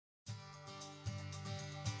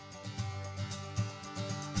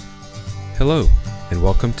Hello, and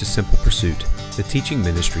welcome to Simple Pursuit, the teaching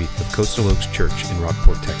ministry of Coastal Oaks Church in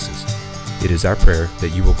Rockport, Texas. It is our prayer that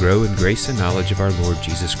you will grow in grace and knowledge of our Lord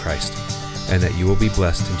Jesus Christ, and that you will be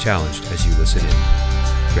blessed and challenged as you listen in.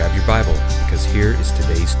 Grab your Bible, because here is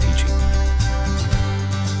today's teaching.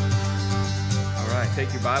 All right,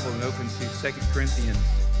 take your Bible and open to 2 Corinthians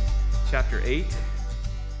chapter 8.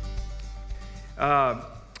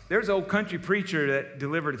 There's an old country preacher that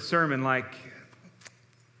delivered a sermon like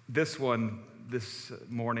this one this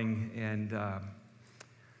morning, and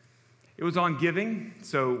it was on giving,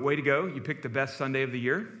 so way to go. You picked the best Sunday of the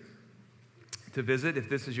year to visit if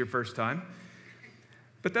this is your first time.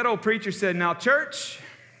 But that old preacher said, now church,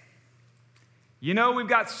 you know we've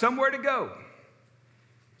got somewhere to go.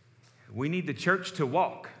 We need the church to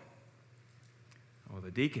walk. Well,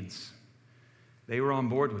 the deacons, they were on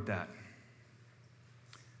board with that.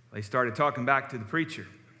 They started talking back to the preacher.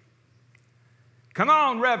 Come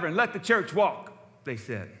on, Reverend, let the church walk, they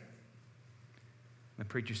said. The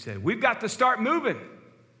preacher said, we've got to start moving.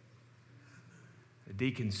 The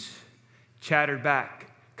deacons chattered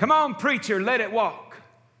back. Come on, preacher, let it walk.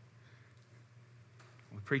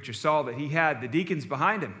 The preacher saw that he had the deacons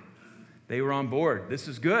behind him. They were on board. This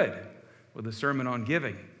is good with a sermon on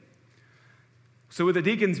giving. So with the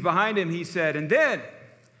deacons behind him, he said, and then,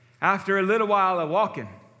 after a little while of walking,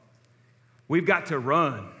 we've got to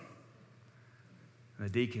run. The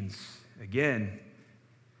deacons, again,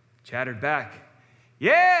 chattered back.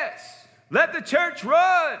 Yes, let the church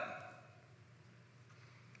run.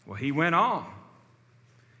 Well, he went on,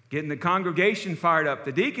 getting the congregation fired up,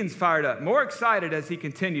 the deacons fired up, more excited as he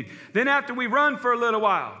continued. Then after we run for a little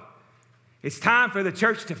while, it's time for the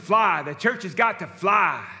church to fly. The church has got to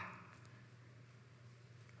fly.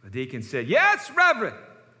 The deacon said, yes, Reverend,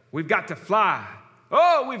 we've got to fly.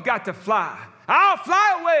 Oh, we've got to fly. I'll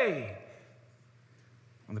fly away.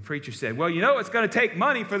 And the preacher said, well, you know, it's going to take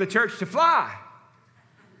money for the church to fly.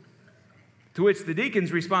 To which the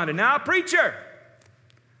deacons responded, now, preacher,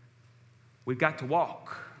 we've got to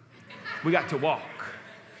walk. We got to walk.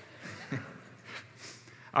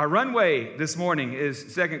 Our runway this morning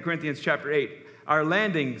is 2 Corinthians chapter 8. Our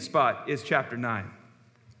landing spot is chapter 9.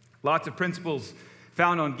 Lots of principles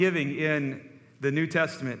found on giving in the New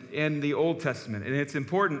Testament and the Old Testament. And it's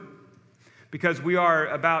important because we are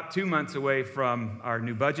about 2 months away from our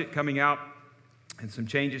new budget coming out and some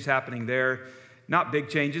changes happening there. Not big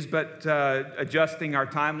changes, but adjusting our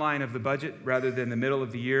timeline of the budget rather than the middle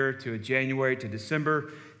of the year to a January to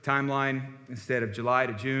December timeline instead of July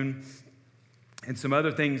to June. And some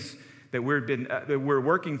other things that we're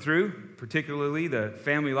working through, particularly the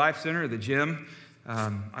Family Life Center, the gym.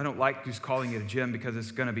 I don't like just calling it a gym because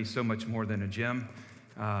it's going to be so much more than a gym.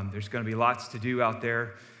 There's going to be lots to do out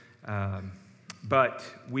there. But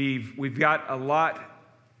we've got a lot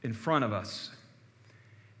in front of us.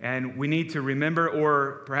 And we need to remember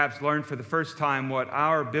or perhaps learn for the first time what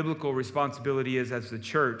our biblical responsibility is as the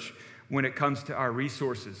church when it comes to our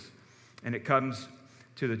resources and it comes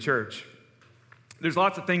to the church. There's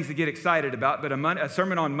lots of things to get excited about, but a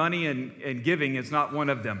sermon on money and giving is not one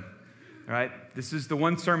of them. All right? This is the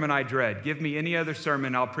one sermon I dread. Give me any other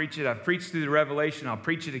sermon, I'll preach it. I've preached through the Revelation, I'll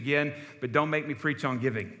preach it again, but don't make me preach on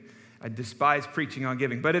giving. I despise preaching on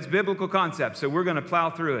giving, but it's biblical concept, so we're going to plow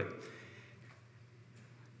through it.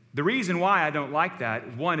 The reason why I don't like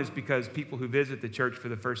that, one, is because people who visit the church for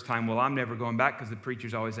the first time, well, I'm never going back because the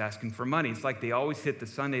preacher's always asking for money. It's like they always hit the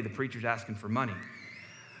Sunday the preacher's asking for money.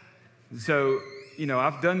 So, you know,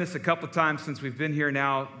 I've done this a couple times since we've been here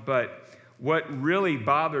now, but what really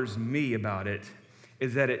bothers me about it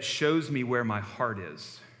is that it shows me where my heart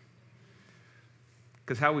is.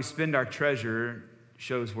 Because how we spend our treasure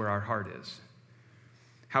shows where our heart is.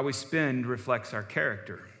 How we spend reflects our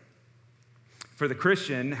character. For the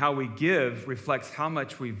Christian, how we give reflects how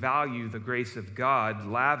much we value the grace of God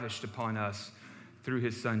lavished upon us through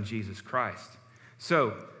his Son, Jesus Christ.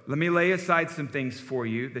 So, let me lay aside some things for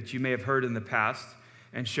you that you may have heard in the past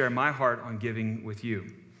and share my heart on giving with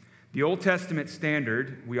you. The Old Testament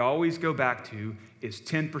standard we always go back to is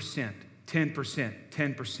 10%, 10%,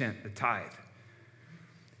 10%, the tithe.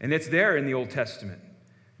 And it's there in the Old Testament.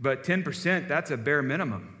 But 10%, that's a bare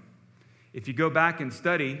minimum. If you go back and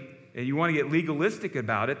study, and you want to get legalistic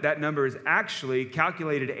about it, that number is actually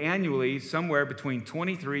calculated annually somewhere between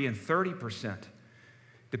 23 and 30%.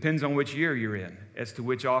 Depends on which year you're in, as to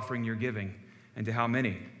which offering you're giving and to how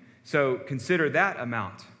many. So consider that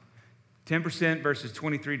amount, 10% versus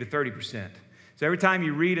 23 to 30%. So every time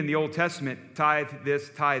you read in the Old Testament, tithe this,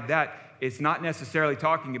 tithe that, it's not necessarily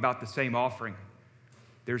talking about the same offering.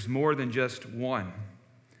 There's more than just one.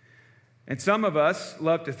 And some of us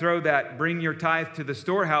love to throw that bring your tithe to the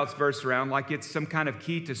storehouse verse around like it's some kind of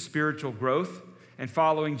key to spiritual growth and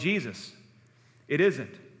following Jesus. It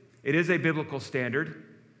isn't. It is a biblical standard,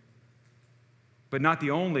 but not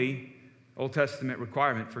the only Old Testament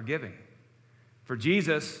requirement for giving. For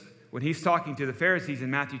Jesus, when he's talking to the Pharisees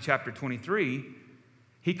in Matthew chapter 23,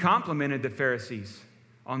 he complimented the Pharisees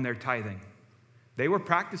on their tithing. They were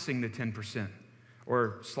practicing the 10%,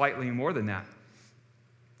 or slightly more than that.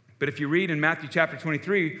 But if you read in Matthew chapter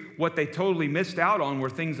 23, what they totally missed out on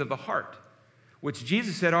were things of the heart, which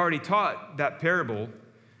Jesus had already taught that parable.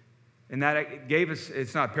 And that it gave us,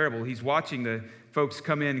 it's not a parable, he's watching the folks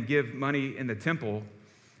come in and give money in the temple.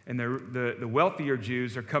 And the wealthier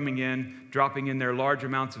Jews are coming in, dropping in their large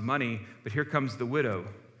amounts of money. But here comes the widow.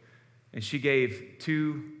 And she gave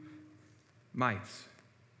 2 mites,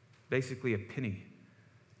 basically a penny,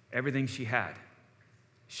 everything she had.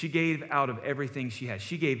 She gave out of everything she had.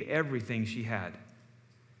 She gave everything she had.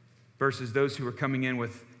 Versus those who were coming in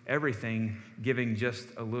with everything, giving just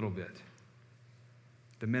a little bit.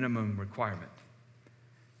 The minimum requirement.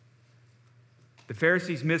 The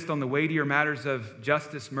Pharisees missed on the weightier matters of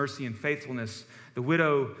justice, mercy, and faithfulness. The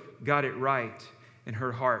widow got it right in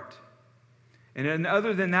her heart. And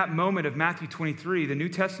other than that moment of Matthew 23, the New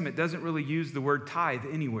Testament doesn't really use the word tithe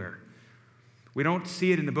anywhere. We don't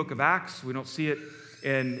see it in the book of Acts. We don't see it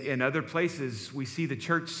in other places. We see the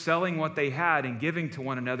church selling what they had and giving to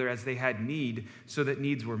one another as they had need so that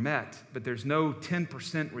needs were met. But there's no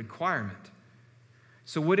 10% requirement.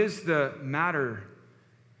 So what is the matter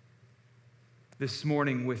this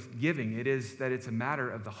morning with giving? It is that it's a matter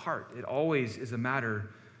of the heart. It always is a matter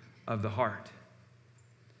of the heart.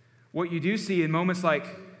 What you do see in moments like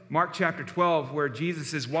Mark chapter 12, where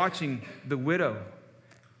Jesus is watching the widow,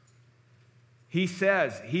 he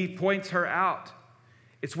points her out.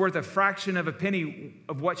 It's worth a fraction of a penny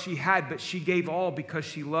of what she had, but she gave all because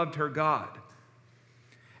she loved her God.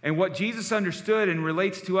 And what Jesus understood and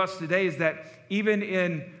relates to us today is that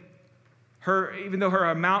even though her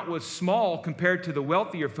amount was small compared to the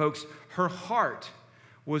wealthier folks, her heart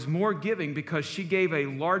was more giving because she gave a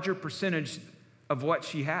larger percentage of what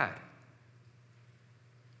she had.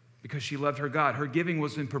 Because she loved her God. Her giving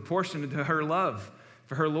was in proportion to her love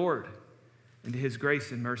for her Lord and to his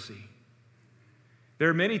grace and mercy. There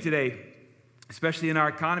are many today, especially in our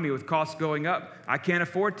economy with costs going up. I can't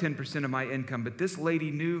afford 10% of my income, but this lady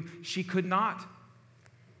knew she could not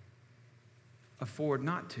afford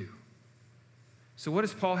not to. So what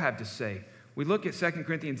does Paul have to say? We look at 2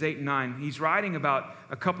 Corinthians 8 and 9. He's writing about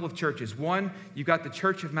a couple of churches. One, you've got the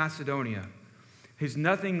church of Macedonia, who's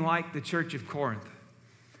nothing like the church of Corinth.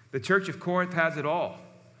 The church of Corinth has it all.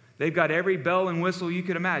 They've got every bell and whistle you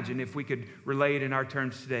could imagine if we could relay it in our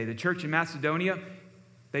terms today. The church in Macedonia,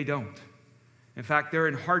 they don't. In fact, they're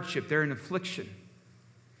in hardship. They're in affliction.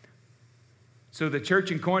 So the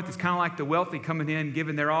church in Corinth is kind of like the wealthy coming in,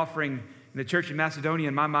 giving their offering. And the church in Macedonia,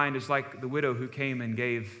 in my mind, is like the widow who came and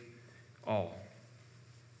gave all.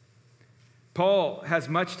 Paul has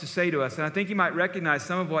much to say to us, and I think you might recognize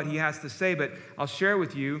some of what he has to say, but I'll share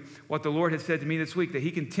with you what the Lord has said to me this week, that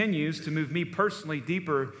he continues to move me personally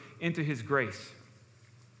deeper into his grace,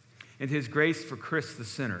 into his grace for Chris the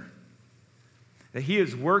sinner. That he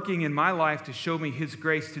is working in my life to show me his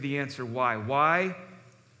grace to the answer why.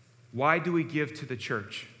 Why do we give to the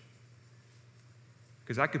church?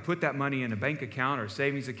 Because I could put that money in a bank account or a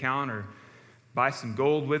savings account or buy some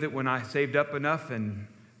gold with it when I saved up enough and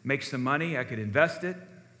make some money. I could invest it.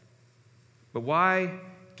 But why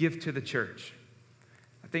give to the church?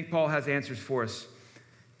 I think Paul has answers for us.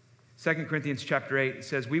 2 Corinthians chapter 8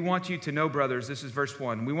 says, we want you to know, brothers, this is verse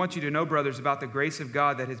 1, we want you to know, brothers, about the grace of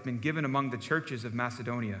God that has been given among the churches of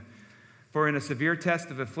Macedonia. For in a severe test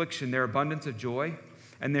of affliction, their abundance of joy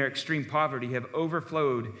and their extreme poverty have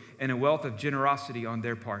overflowed in a wealth of generosity on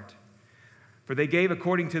their part. For they gave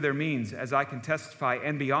according to their means, as I can testify,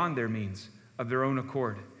 and beyond their means, of their own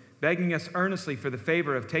accord, begging us earnestly for the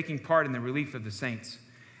favor of taking part in the relief of the saints.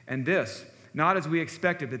 And this, not as we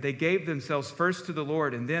expected, that they gave themselves first to the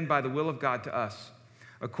Lord and then by the will of God to us.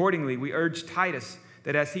 Accordingly, we urge Titus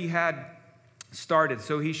that as he had started,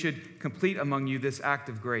 so he should complete among you this act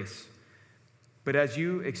of grace. But as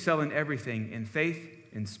you excel in everything, in faith,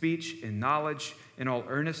 in speech, in knowledge, in all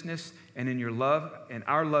earnestness, and in your love and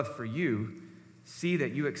our love for you, see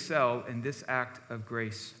that you excel in this act of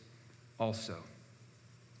grace also.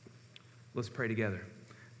 Let's pray together.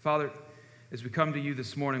 Father, as we come to you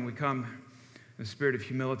this morning, we come in a spirit of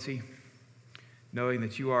humility, knowing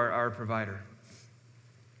that you are our provider.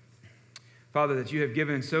 Father, that you have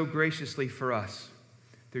given so graciously for us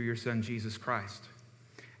through your Son, Jesus Christ,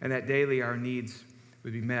 and that daily our needs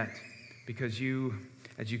would be met because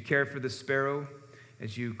as you care for the sparrow,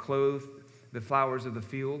 as you clothe the flowers of the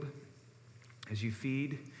field, as you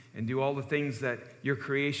feed and do all the things that your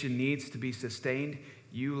creation needs to be sustained,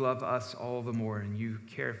 you love us all the more and you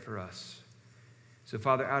care for us. So,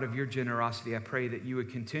 Father, out of your generosity, I pray that you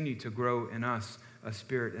would continue to grow in us a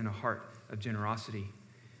spirit and a heart of generosity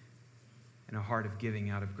and a heart of giving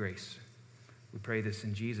out of grace. We pray this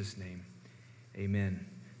in Jesus' name. Amen.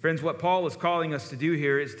 Friends, what Paul is calling us to do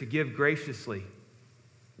here is to give graciously.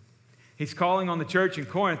 He's calling on the church in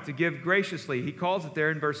Corinth to give graciously. He calls it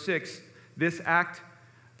there in verse 6, this act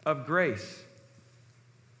of grace.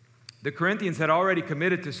 The Corinthians had already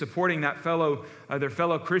committed to supporting their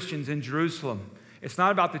fellow Christians in Jerusalem. It's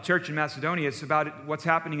not about the church in Macedonia, it's about what's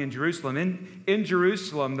happening in Jerusalem. In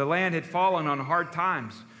Jerusalem, the land had fallen on hard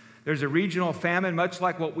times. There's a regional famine, much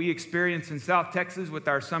like what we experience in South Texas with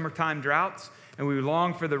our summertime droughts, and we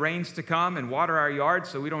long for the rains to come and water our yards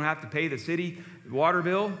so we don't have to pay the city water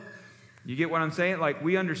bill. You get what I'm saying? Like,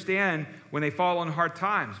 we understand when they fall on hard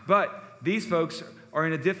times, but these folks are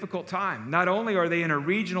in a difficult time. Not only are they in a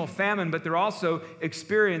regional famine, but they're also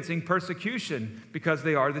experiencing persecution because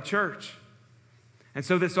they are the church. And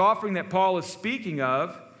so this offering that Paul is speaking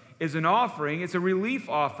of is an offering, it's a relief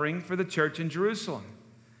offering for the church in Jerusalem.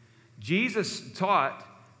 Jesus taught,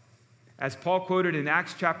 as Paul quoted in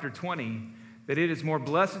Acts chapter 20, that it is more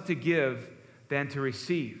blessed to give than to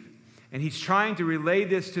receive. And he's trying to relay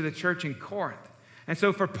this to the church in Corinth. And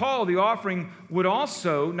so for Paul, the offering would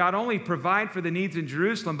also not only provide for the needs in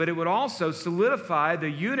Jerusalem, but it would also solidify the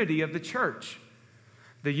unity of the church.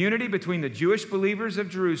 The unity between the Jewish believers of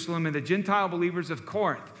Jerusalem and the Gentile believers of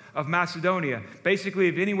Corinth, of Macedonia, basically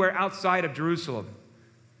of anywhere outside of Jerusalem.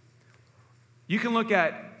 You can look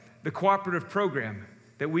at the cooperative program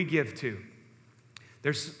that we give to.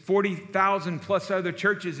 There's 40,000 plus other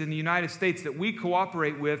churches in the United States that we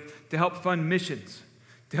cooperate with to help fund missions,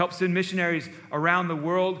 to help send missionaries around the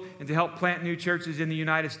world, and to help plant new churches in the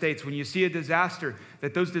United States. When you see a disaster,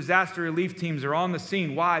 that those disaster relief teams are on the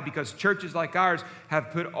scene. Why? Because churches like ours have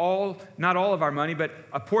put not all of our money, but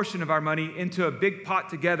a portion of our money into a big pot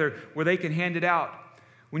together where they can hand it out.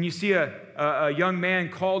 When you see a young man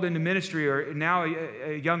called into ministry, or now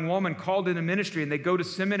a young woman called into ministry, and they go to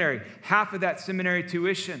seminary, half of that seminary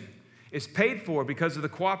tuition is paid for because of the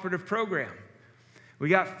cooperative program. We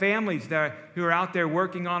got families who are out there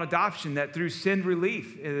working on adoption that through Send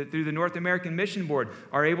Relief, through the North American Mission Board,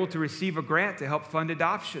 are able to receive a grant to help fund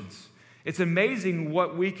adoptions. It's amazing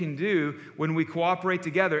what we can do when we cooperate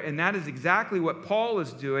together, and that is exactly what Paul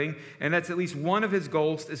is doing, and that's at least one of his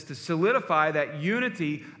goals, is to solidify that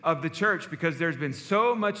unity of the church, because there's been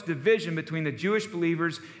so much division between the Jewish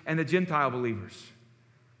believers and the Gentile believers.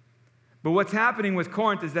 But what's happening with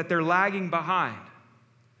Corinth is that they're lagging behind.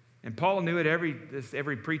 And Paul knew it.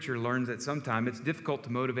 Every preacher learns that sometime it's difficult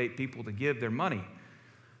to motivate people to give their money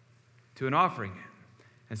to an offering.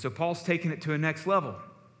 And so Paul's taking it to a next level.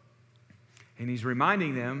 And he's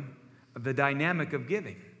reminding them of the dynamic of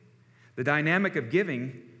giving. The dynamic of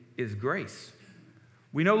giving is grace.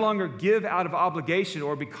 We no longer give out of obligation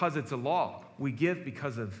or because it's a law. We give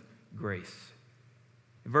because of grace.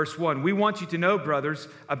 In verse 1, we want you to know, brothers,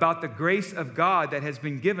 about the grace of God that has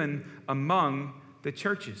been given among the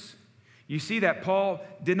churches. You see that Paul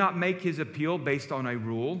did not make his appeal based on a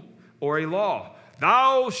rule or a law.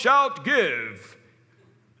 Thou shalt give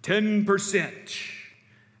 10%.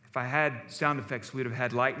 If I had sound effects, we'd have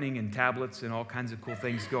had lightning and tablets and all kinds of cool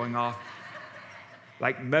things going off.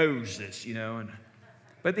 Like Moses,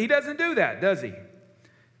 But he doesn't do that, does he?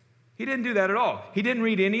 He didn't do that at all. He didn't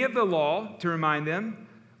read any of the law to remind them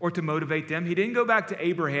or to motivate them. He didn't go back to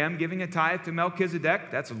Abraham giving a tithe to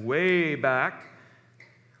Melchizedek. That's way back.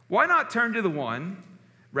 Why not turn to the one,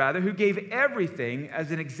 rather, who gave everything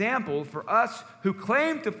as an example for us who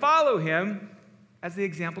claim to follow him as the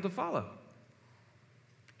example to follow?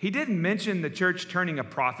 He didn't mention the church turning a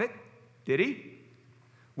profit, did he?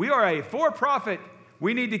 We are a for-profit.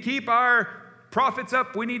 We need to keep our profits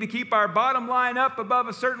up. We need to keep our bottom line up above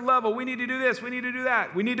a certain level. We need to do this. We need to do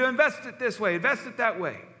that. We need to invest it this way, invest it that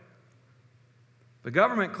way. The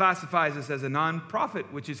government classifies us as a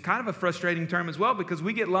nonprofit, which is kind of a frustrating term as well, because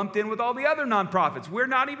we get lumped in with all the other nonprofits. We're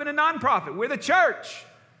not even a nonprofit. We're the church.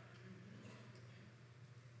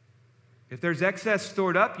 If there's excess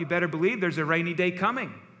stored up, you better believe there's a rainy day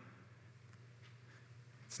coming.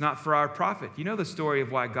 It's not for our profit. You know the story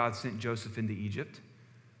of why God sent Joseph into Egypt?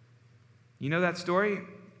 You know that story?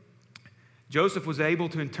 Joseph was able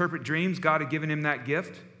to interpret dreams. God had given him that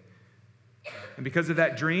gift. And because of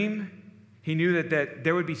that dream, he knew that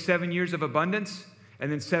there would be 7 years of abundance and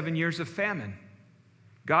then 7 years of famine.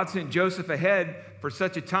 God sent Joseph ahead for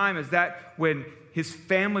such a time as that when his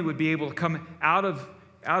family would be able to come out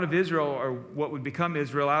of Israel, or what would become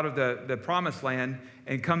Israel, out of the promised land,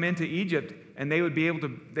 and come into Egypt, and they would be able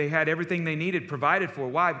to, they had everything they needed provided for.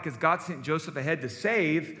 Why? Because God sent Joseph ahead to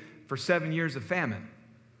save for 7 years of famine.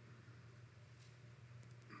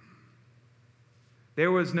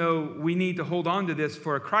 There was no, we need to hold on to this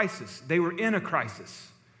for a crisis. They were in a crisis.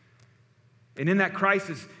 And in that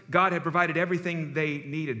crisis, God had provided everything they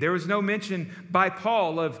needed. There was no mention by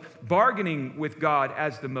Paul of bargaining with God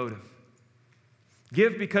as the motive.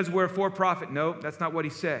 Give because we're for profit. No, that's not what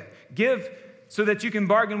he said. Give so that you can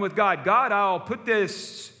bargain with God. God, I'll put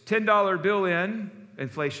this $10 bill in,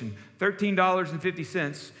 inflation,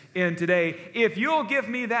 $13.50 in today, if you'll give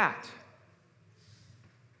me that.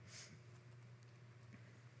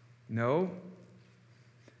 No.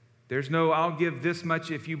 There's no, I'll give this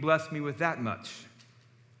much if you bless me with that much.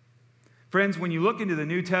 Friends, when you look into the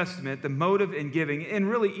New Testament, the motive in giving, and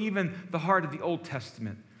really even the heart of the Old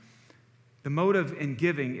Testament, the motive in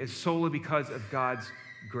giving is solely because of God's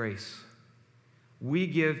grace. We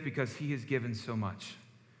give because He has given so much.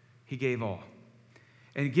 He gave all.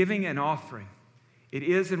 And giving an offering, it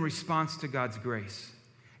is in response to God's grace.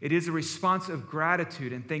 It is a response of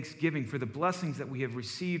gratitude and thanksgiving for the blessings that we have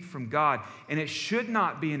received from God. And it should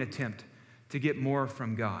not be an attempt to get more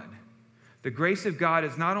from God. The grace of God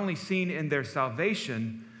is not only seen in their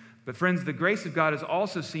salvation, but friends, the grace of God is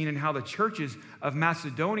also seen in how the churches of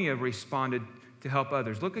Macedonia responded to help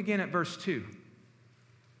others. Look again at verse 2.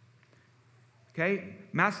 Okay?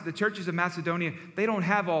 The churches of Macedonia, they don't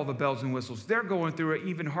have all the bells and whistles. They're going through an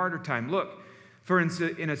even harder time. Look, for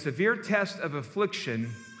in a severe test of affliction,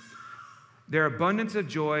 their abundance of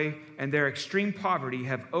joy and their extreme poverty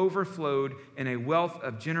have overflowed in a wealth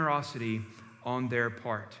of generosity on their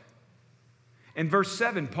part. In verse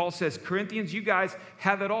 7, Paul says, Corinthians, you guys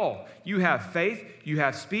have it all. You have faith, you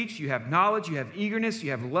have speech, you have knowledge, you have eagerness,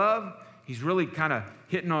 you have love. He's really kind of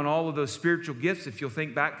hitting on all of those spiritual gifts, if you'll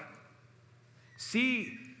think back.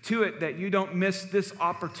 See to it that you don't miss this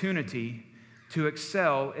opportunity to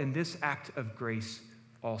excel in this act of grace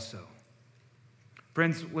also.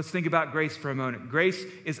 Friends, let's think about grace for a moment. Grace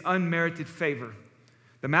is unmerited favor.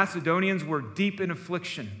 The Macedonians were deep in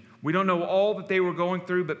affliction. We don't know all that they were going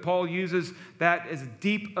through, but Paul uses that as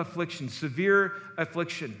deep affliction, severe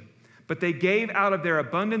affliction. But they gave out of their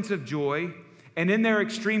abundance of joy and in their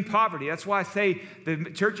extreme poverty. That's why I say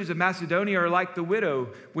the churches of Macedonia are like the widow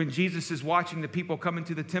when Jesus is watching the people come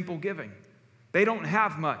into the temple giving. They don't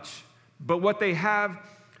have much, but what they have,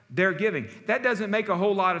 they're giving. That doesn't make a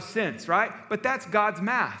whole lot of sense, right? But that's God's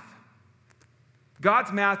math.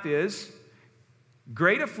 God's math is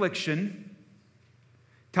great affliction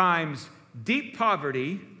times deep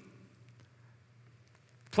poverty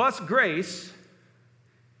plus grace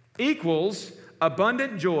equals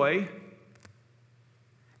abundant joy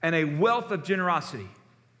and a wealth of generosity.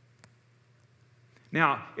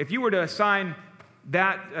 Now, if you were to assign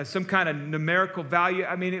that some kind of numerical value,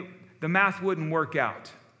 the math wouldn't work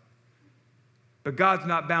out. But God's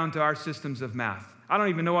not bound to our systems of math. I don't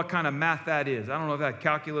even know what kind of math that is. I don't know if that's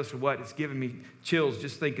calculus or what. It's giving me chills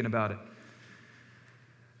just thinking about it.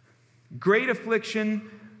 Great affliction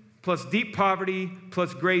plus deep poverty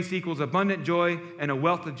plus grace equals abundant joy and a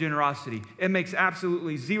wealth of generosity. It makes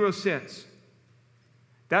absolutely zero sense.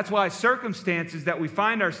 That's why circumstances that we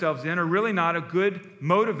find ourselves in are really not a good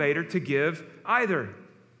motivator to give either.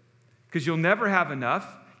 Because you'll never have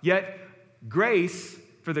enough, yet grace,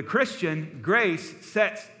 for the Christian, grace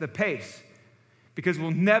sets the pace. Because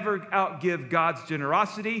we'll never outgive God's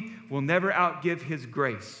generosity, we'll never outgive His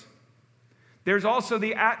grace. There's also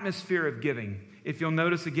the atmosphere of giving. If you'll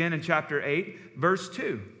notice again in chapter 8, verse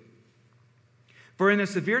 2. For in a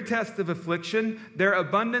severe test of affliction, their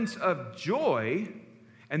abundance of joy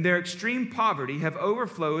and their extreme poverty have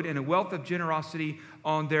overflowed in a wealth of generosity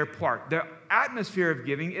on their part. The atmosphere of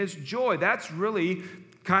giving is joy. That's really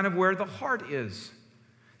kind of where the heart is.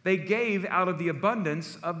 They gave out of the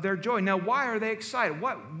abundance of their joy. Now, why are they excited?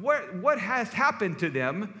 What has happened to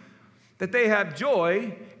them that they have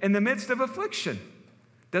joy in the midst of affliction?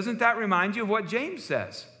 Doesn't that remind you of what James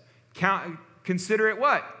says? Consider it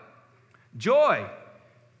what? Joy.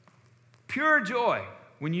 Pure joy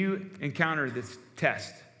when you encounter this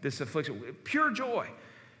test, this affliction. Pure joy.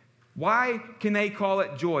 Why can they call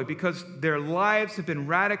it joy? Because their lives have been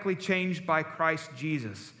radically changed by Christ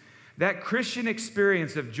Jesus. That Christian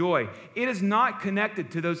experience of joy, it is not connected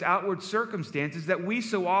to those outward circumstances that we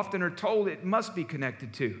so often are told it must be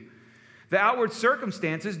connected to. The outward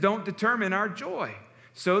circumstances don't determine our joy.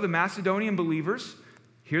 So the Macedonian believers,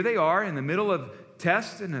 here they are in the middle of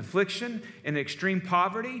test and affliction and extreme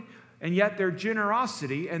poverty, and yet their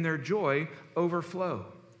generosity and their joy overflow.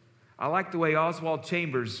 I like the way Oswald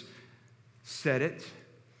Chambers said it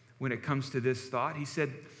when it comes to this thought. He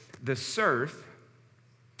said, the surf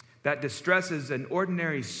that distresses an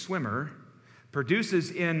ordinary swimmer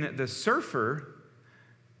produces in the surfer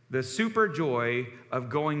the super joy of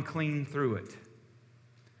going clean through it.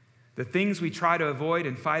 The things we try to avoid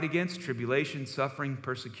and fight against, tribulation, suffering,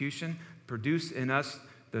 persecution, produce in us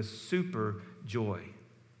the super joy.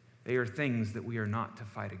 They are things that we are not to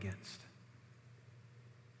fight against.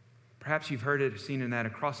 Perhaps you've heard it or seen in that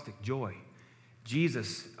acrostic, joy.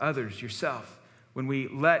 Jesus, others, yourself. When we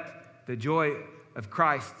let the joy of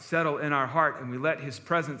Christ settle in our heart and we let his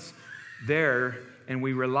presence there and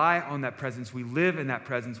we rely on that presence, we live in that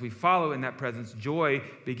presence, we follow in that presence, joy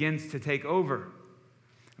begins to take over.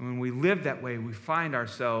 And when we live that way, we find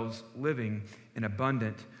ourselves living in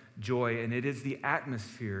abundant joy, and it is the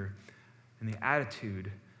atmosphere and the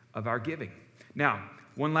attitude of our giving. Now,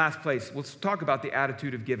 one last place. Let's talk about the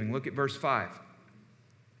attitude of giving. Look at verse 5.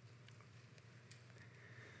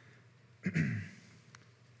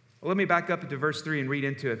 Well, let me back up to verse 3 and read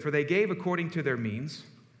into it. For they gave according to their means,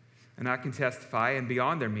 and I can testify, and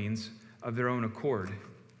beyond their means of their own accord,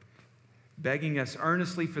 begging us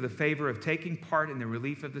earnestly for the favor of taking part in the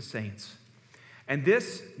relief of the saints. And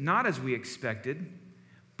this, not as we expected,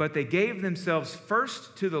 but they gave themselves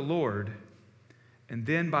first to the Lord, and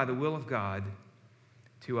then by the will of God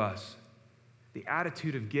to us. The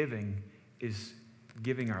attitude of giving is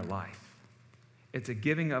giving our life. It's a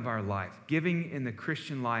giving of our life. Giving in the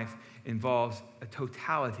Christian life involves a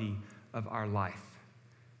totality of our life.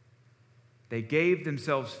 They gave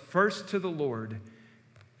themselves first to the Lord,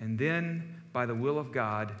 and then by the will of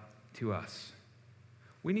God to us.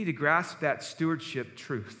 We need to grasp that stewardship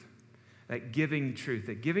truth, that giving truth.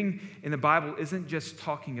 That giving in the Bible isn't just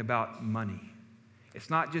talking about money. It's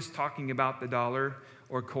not just talking about the dollar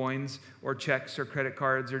or coins or checks or credit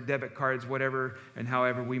cards or debit cards, whatever and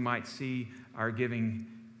however we might see our giving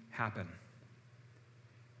happen.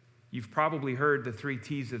 You've probably heard the 3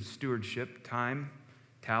 T's of stewardship: time,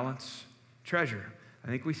 talents, treasure. I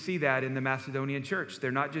think we see that in the Macedonian church.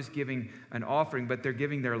 They're not just giving an offering, but they're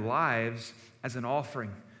giving their lives as an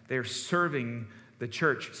offering. They are serving the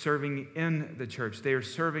church, serving in the church. They are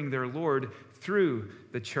serving their Lord through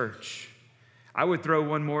the church. I would throw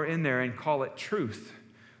one more in there and call it truth,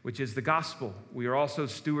 which is the gospel. We are also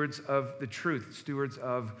stewards of the truth, stewards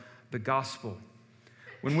of the gospel.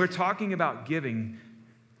 When we're talking about giving,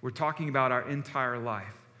 we're talking about our entire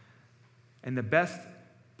life. And the best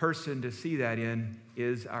person to see that in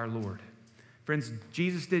is our Lord. Friends,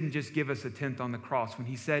 Jesus didn't just give us a tenth on the cross. When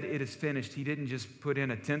he said it is finished, he didn't just put in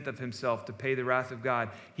a tenth of himself to pay the wrath of God.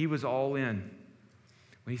 He was all in.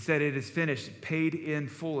 When he said it is finished, paid in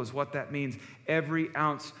full is what that means. Every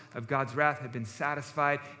ounce of God's wrath had been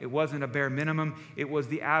satisfied. It wasn't a bare minimum. It was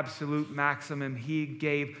the absolute maximum. He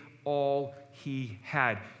gave all he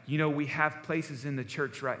had. You know, we have places in the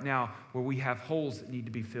church right now where we have holes that need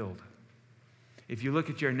to be filled. If you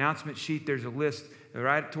look at your announcement sheet, there's a list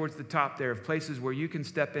right towards the top there of places where you can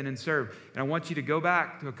step in and serve. And I want you to go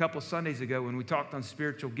back to a couple Sundays ago when we talked on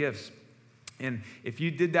spiritual gifts. And if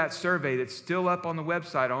you did that survey that's still up on the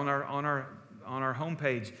website, on our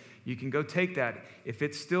homepage, you can go take that. If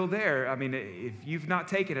it's still there, I mean, if you've not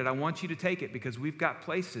taken it, I want you to take it, because we've got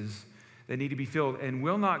places that need to be filled. And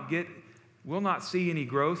we'll not see any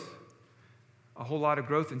growth, a whole lot of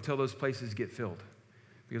growth, until those places get filled.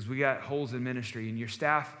 Because we got holes in ministry, and your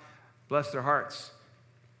staff, bless their hearts,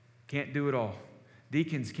 can't do it all.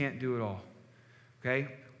 Deacons can't do it all. Okay?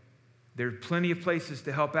 There are plenty of places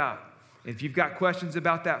to help out. If you've got questions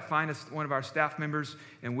about that, find us one of our staff members,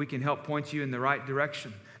 and we can help point you in the right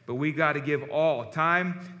direction. But we got to give all: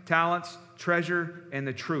 time, talents, treasure, and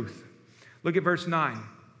the truth. Look at verse 9.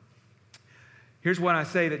 Here's what I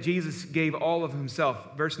say that Jesus gave all of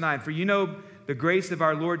himself. Verse 9, for you know the grace of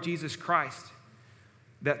our Lord Jesus Christ,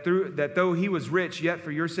 that though he was rich, yet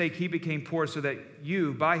for your sake he became poor, so that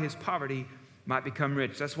you, by his poverty, might become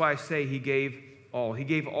rich. That's why I say he gave all. He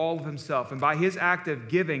gave all of himself. And by his act of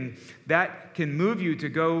giving, that can move you to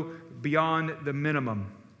go beyond the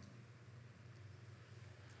minimum.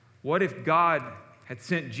 What if God had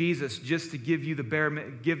sent Jesus just to give the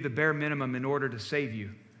bare minimum in order to save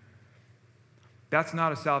you? That's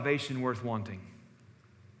not a salvation worth wanting.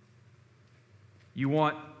 You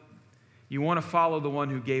want to follow the one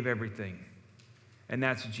who gave everything, and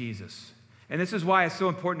that's Jesus. And this is why it's so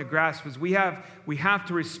important to grasp, is we have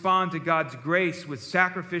to respond to God's grace with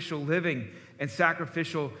sacrificial living and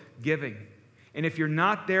sacrificial giving. And if you're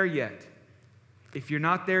not there yet, If you're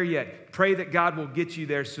not there yet, pray that God will get you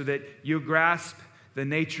there so that you'll grasp the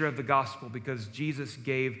nature of the gospel, because Jesus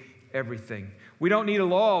gave everything. We don't need a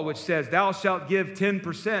law which says, thou shalt give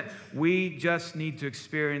 10%. We just need to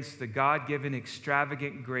experience the God-given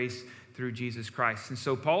extravagant grace through Jesus Christ. And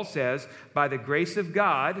so Paul says, by the grace of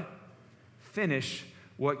God, finish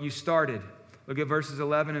what you started. Look at verses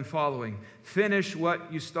 11 and following. Finish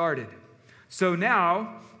what you started. So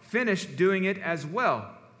now, finish doing it as well,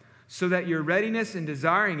 so that your readiness in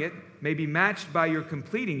desiring it may be matched by your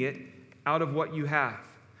completing it out of what you have.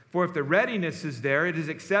 For if the readiness is there, it is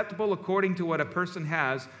acceptable according to what a person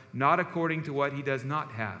has, not according to what he does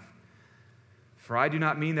not have. For I do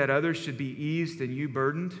not mean that others should be eased and you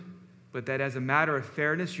burdened, but that as a matter of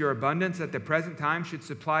fairness, your abundance at the present time should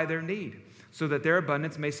supply their need, so that their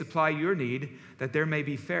abundance may supply your need, that there may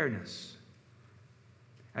be fairness.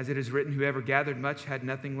 As it is written, whoever gathered much had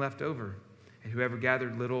nothing left over, and whoever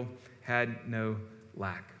gathered little had no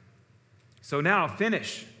lack. So now,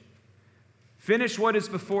 finish. Finish what is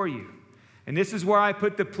before you. And this is where I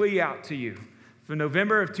put the plea out to you. For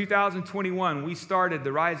November of 2021, we started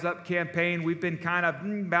the Rise Up campaign. We've been kind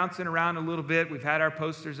of bouncing around a little bit. We've had our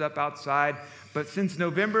posters up outside. But since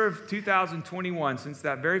November of 2021, since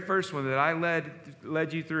that very first one that I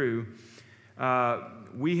led you through,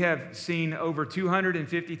 we have seen over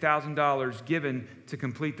 $250,000 given to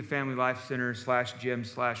complete the Family Life Center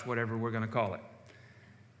 /gym/ whatever we're going to call it.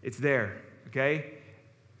 It's there, okay?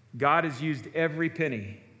 God has used every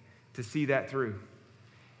penny to see that through.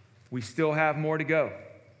 We still have more to go.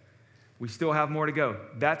 We still have more to go.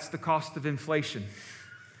 That's the cost of inflation.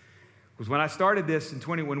 Because when I started this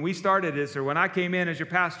when we started this, or when I came in as your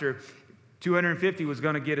pastor, 250 was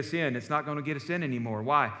going to get us in. It's not going to get us in anymore.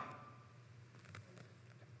 Why?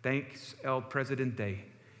 Thanks, El Presidente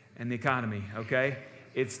and the economy, okay?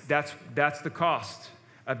 That's the cost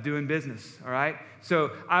of doing business, all right?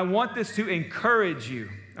 So I want this to encourage you,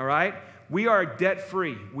 all right? We are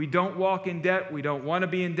debt-free. We don't walk in debt. We don't want to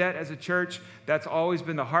be in debt as a church. That's always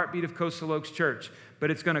been the heartbeat of Coastal Oaks Church.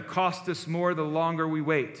 But it's going to cost us more the longer we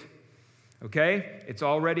wait, okay? It's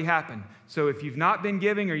already happened. So if you've not been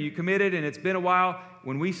giving or you committed and it's been a while,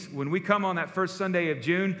 when we come on that first Sunday of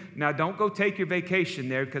June, now don't go take your vacation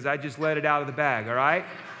there because I just let it out of the bag, all right?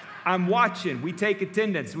 I'm watching. We take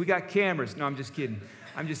attendance. We got cameras. No, I'm just kidding.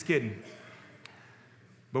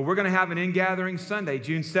 But we're going to have an in-gathering Sunday,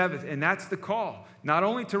 June 7th, and that's the call. Not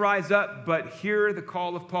only to rise up, but hear the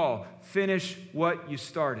call of Paul. Finish what you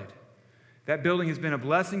started. That building has been a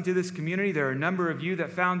blessing to this community. There are a number of you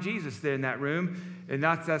that found Jesus there in that room, and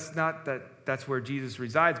that's not that's where Jesus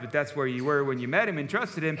resides, but that's where you were when you met him and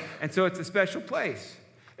trusted him, and so it's a special place.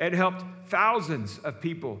 It helped thousands of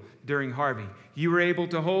people during Harvey. You were able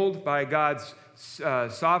to hold, by God's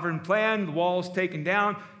sovereign plan, the walls taken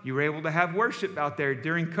down. You were able to have worship out there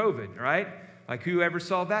during COVID, right? Like whoever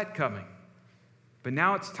saw that coming? But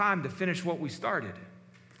now it's time to finish what we started.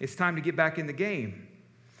 It's time to get back in the game.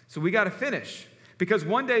 So we got to finish, because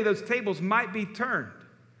one day those tables might be turned.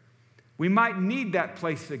 We might need that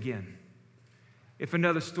place again if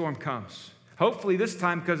another storm comes. Hopefully this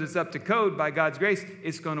time, because it's up to code by God's grace,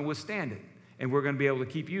 it's going to withstand it, and we're going to be able to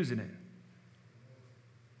keep using it.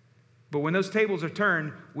 But when those tables are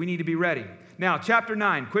turned, we need to be ready. Now, chapter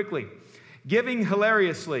 9, quickly. Giving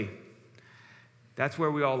hilariously. That's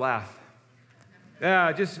where we all laugh.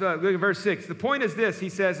 Just look at verse 6. The point is this, he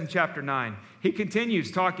says in chapter 9. He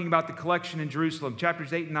continues talking about the collection in Jerusalem.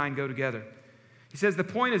 Chapters 8 and 9 go together. He says, the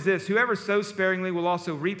point is this, whoever sows sparingly will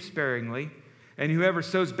also reap sparingly, and whoever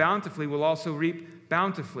sows bountifully will also reap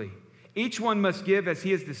bountifully. Each one must give as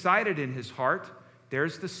he has decided in his heart.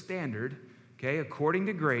 There's the standard, okay, according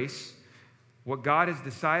to grace. What God has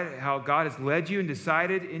decided, how God has led you and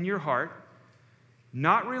decided in your heart,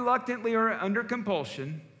 not reluctantly or under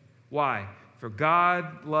compulsion. Why? For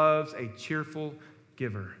God loves a cheerful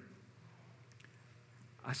giver.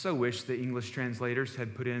 I so wish the English translators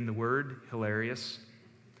had put in the word hilarious,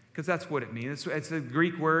 because that's what it means. It's a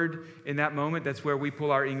Greek word in that moment. That's where we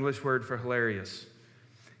pull our English word for hilarious.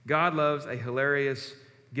 God loves a hilarious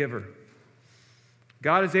giver.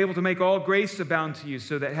 God is able to make all grace abound to you,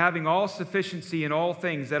 so that having all sufficiency in all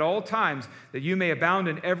things at all times, that you may abound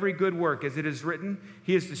in every good work. As it is written,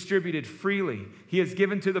 he has distributed freely. He has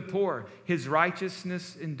given to the poor. His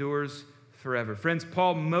righteousness endures forever. Friends,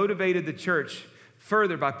 Paul motivated the church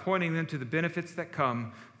further by pointing them to the benefits that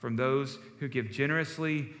come from those who give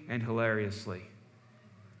generously and hilariously.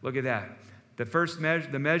 Look at that.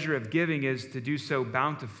 The measure of giving is to do so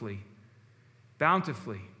bountifully.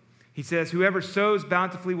 Bountifully. He says, whoever sows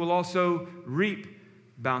bountifully will also reap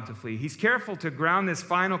bountifully. He's careful to ground this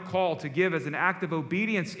final call to give as an act of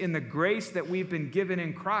obedience in the grace that we've been given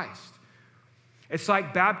in Christ. It's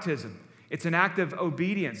like baptism. It's an act of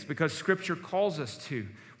obedience because Scripture calls us to.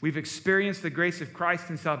 We've experienced the grace of Christ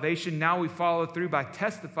in salvation. Now we follow through by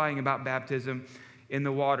testifying about baptism in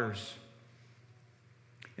the waters.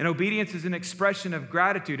 And obedience is an expression of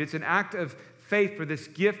gratitude. It's an act of faith for this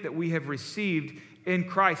gift that we have received in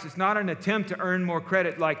Christ. It's not an attempt to earn more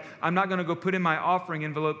credit, like I'm not going to go put in my offering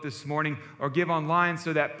envelope this morning or give online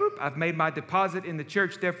so that, boop, I've made my deposit in the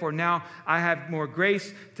church. Therefore, now I have more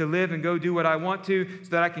grace to live and go do what I want to so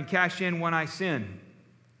that I can cash in when I sin.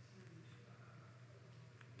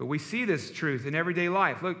 But we see this truth in everyday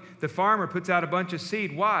life. Look, the farmer puts out a bunch of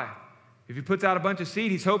seed. Why? If he puts out a bunch of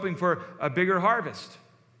seed, he's hoping for a bigger harvest.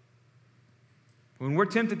 When we're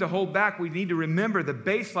tempted to hold back, we need to remember the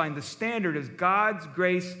baseline, the standard is God's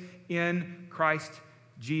grace in Christ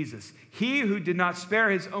Jesus. He who did not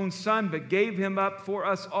spare his own son, but gave him up for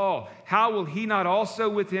us all, how will he not also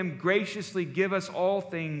with him graciously give us all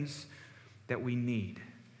things that we need?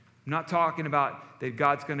 I'm not talking about that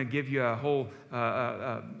God's going to give you a whole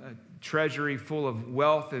treasury full of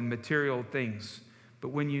wealth and material things, but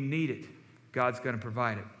when you need it, God's going to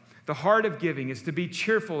provide it. The heart of giving is to be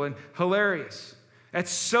cheerful and hilarious. That's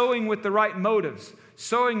sowing with the right motives,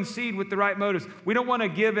 sowing seed with the right motives. We don't want to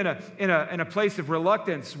give in a place of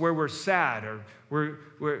reluctance where we're sad or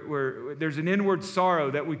where there's an inward sorrow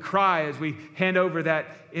that we cry as we hand over that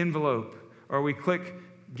envelope or we click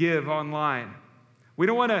give online. We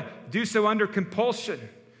don't want to do so under compulsion,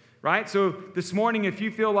 right? So this morning, if you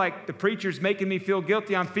feel like the preacher's making me feel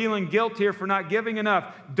guilty, I'm feeling guilt here for not giving enough,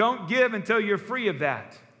 don't give until you're free of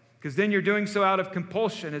that. Because then you're doing so out of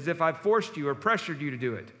compulsion, as if I've forced you or pressured you to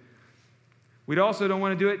do it. We also don't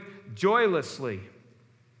want to do it joylessly.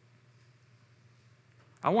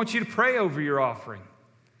 I want you to pray over your offering.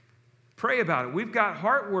 Pray about it. We've got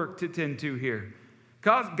heart work to tend to here.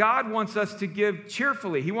 God wants us to give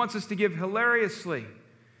cheerfully. He wants us to give hilariously.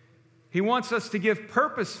 He wants us to give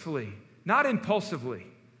purposefully, not impulsively.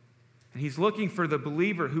 And He's looking for the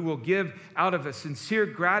believer who will give out of a sincere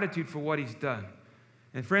gratitude for what He's done.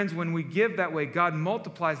 And friends, when we give that way, God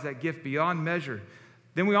multiplies that gift beyond measure.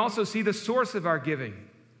 Then we also see the source of our giving.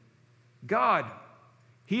 God,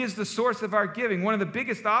 He is the source of our giving. One of the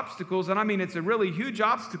biggest obstacles, and I mean it's a really huge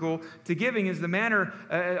obstacle to giving, is the manner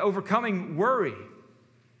overcoming worry.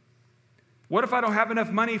 What if I don't have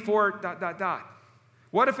enough money for ...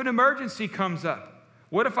 What if an emergency comes up?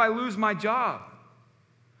 What if I lose my job?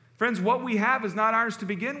 Friends, what we have is not ours to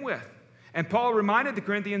begin with. And Paul reminded the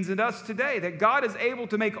Corinthians and us today that God is able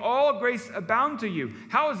to make all grace abound to you.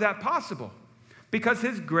 How is that possible? Because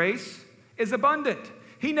His grace is abundant.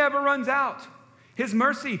 He never runs out. His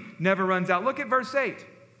mercy never runs out. Look at verse 8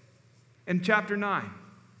 in chapter 9.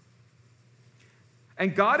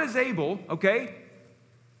 And God is able, okay?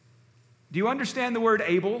 Do you understand the word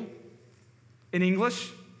able in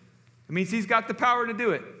English? It means He's got the power to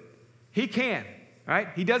do it. He can. Right?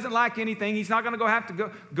 He doesn't lack anything. He's not going to have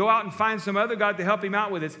to go out and find some other God to help him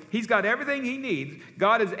out with this. He's got everything he needs.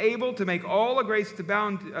 God is able to make all the grace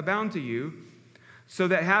abound to you, so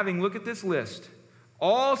that having, look at this list,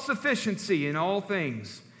 all sufficiency in all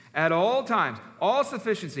things, at all times, all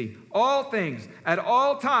sufficiency, all things, at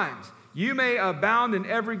all times, you may abound in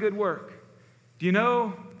every good work. Do you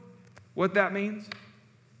know what that means?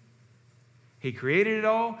 He created it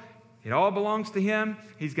all. It all belongs to Him.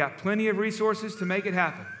 He's got plenty of resources to make it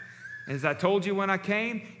happen. As I told you when I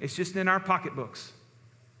came, it's just in our pocketbooks.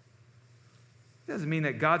 It doesn't mean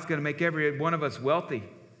that God's going to make every one of us wealthy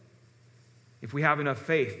if we have enough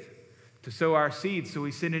faith to sow our seeds. So we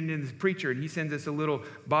send it in to the preacher, and he sends us a little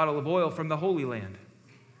bottle of oil from the Holy Land.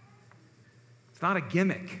 It's not a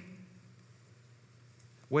gimmick.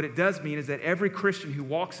 What it does mean is that every Christian who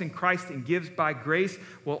walks in Christ and gives by grace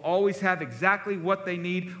will always have exactly what they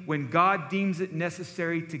need when God deems it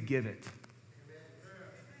necessary to give it.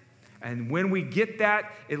 And when we get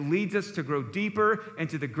that, it leads us to grow deeper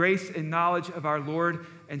into the grace and knowledge of our Lord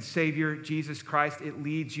and Savior, Jesus Christ. It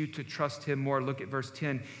leads you to trust Him more. Look at verse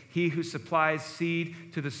 10. He who supplies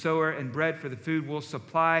seed to the sower and bread for the food will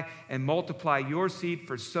supply and multiply your seed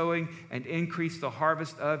for sowing and increase the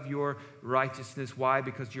harvest of your righteousness. Why?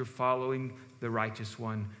 Because you're following the righteous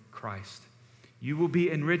one, Christ. You will be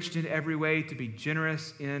enriched in every way to be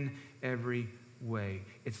generous in every way.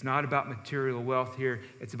 It's not about material wealth here.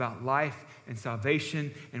 It's about life and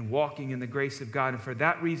salvation and walking in the grace of God. And for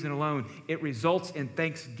that reason alone, it results in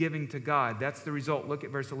thanksgiving to God. That's the result. Look at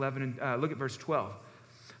verse 11 and look at verse 12.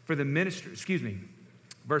 For the ministry,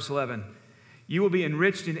 verse 11. You will be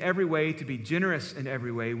enriched in every way to be generous in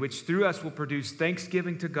every way, which through us will produce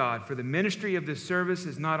thanksgiving to God. For the ministry of this service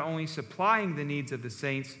is not only supplying the needs of the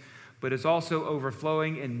saints, but is also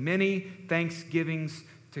overflowing in many thanksgivings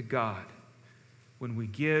to God. When we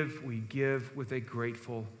give with a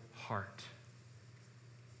grateful heart.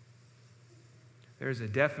 There's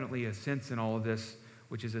definitely a sense in all of this,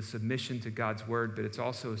 which is a submission to God's word, but it's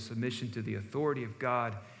also a submission to the authority of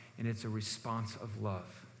God, and it's a response of love.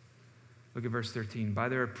 Look at verse 13. By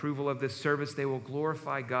their approval of this service, they will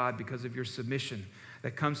glorify God because of your submission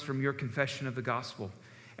that comes from your confession of the gospel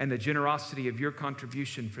and the generosity of your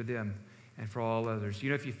contribution for them and for all others. You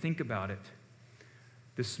know, if you think about it,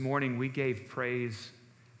 this morning we gave praise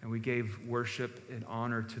and we gave worship and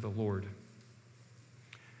honor to the Lord.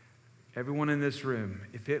 Everyone in this room,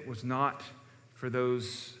 if it was not for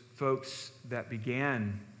those folks that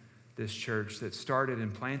began this church, that started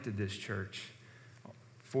and planted this church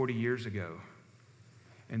 40 years ago,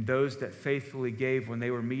 and those that faithfully gave when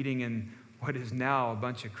they were meeting in what is now a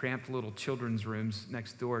bunch of cramped little children's rooms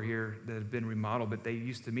next door here that have been remodeled, but they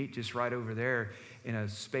used to meet just right over there in a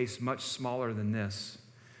space much smaller than this.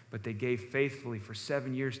 But they gave faithfully for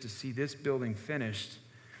 7 years to see this building finished,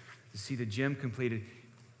 to see the gym completed.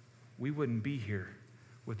 We wouldn't be here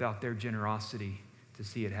without their generosity to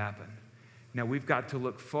see it happen. Now we've got to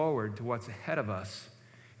look forward to what's ahead of us,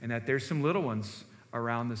 and that there's some little ones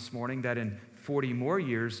around this morning that in 40 more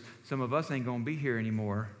years, some of us ain't going to be here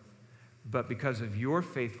anymore. But because of your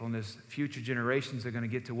faithfulness, future generations are going to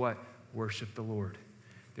get to what? Worship the Lord.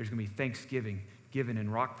 There's going to be thanksgiving given in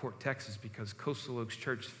Rockport, Texas, because Coastal Oaks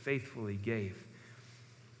Church faithfully gave.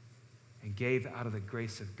 And gave out of the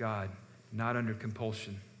grace of God, not under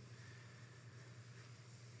compulsion.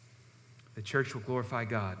 The church will glorify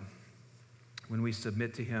God when we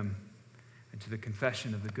submit to Him and to the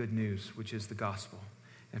confession of the good news, which is the gospel.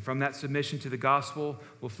 And from that submission to the gospel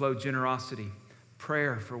will flow generosity,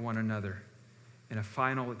 prayer for one another, and a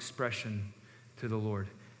final expression to the Lord.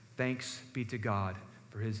 Thanks be to God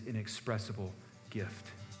for His inexpressible gift.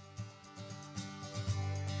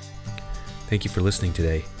 Thank you for listening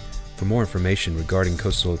today. For more information regarding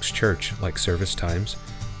Coastal Oaks Church, like service times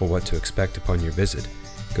or what to expect upon your visit,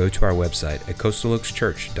 go to our website at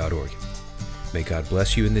coastaloakschurch.org. May God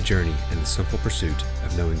bless you in the journey and the simple pursuit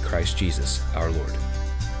of knowing Christ Jesus, our Lord.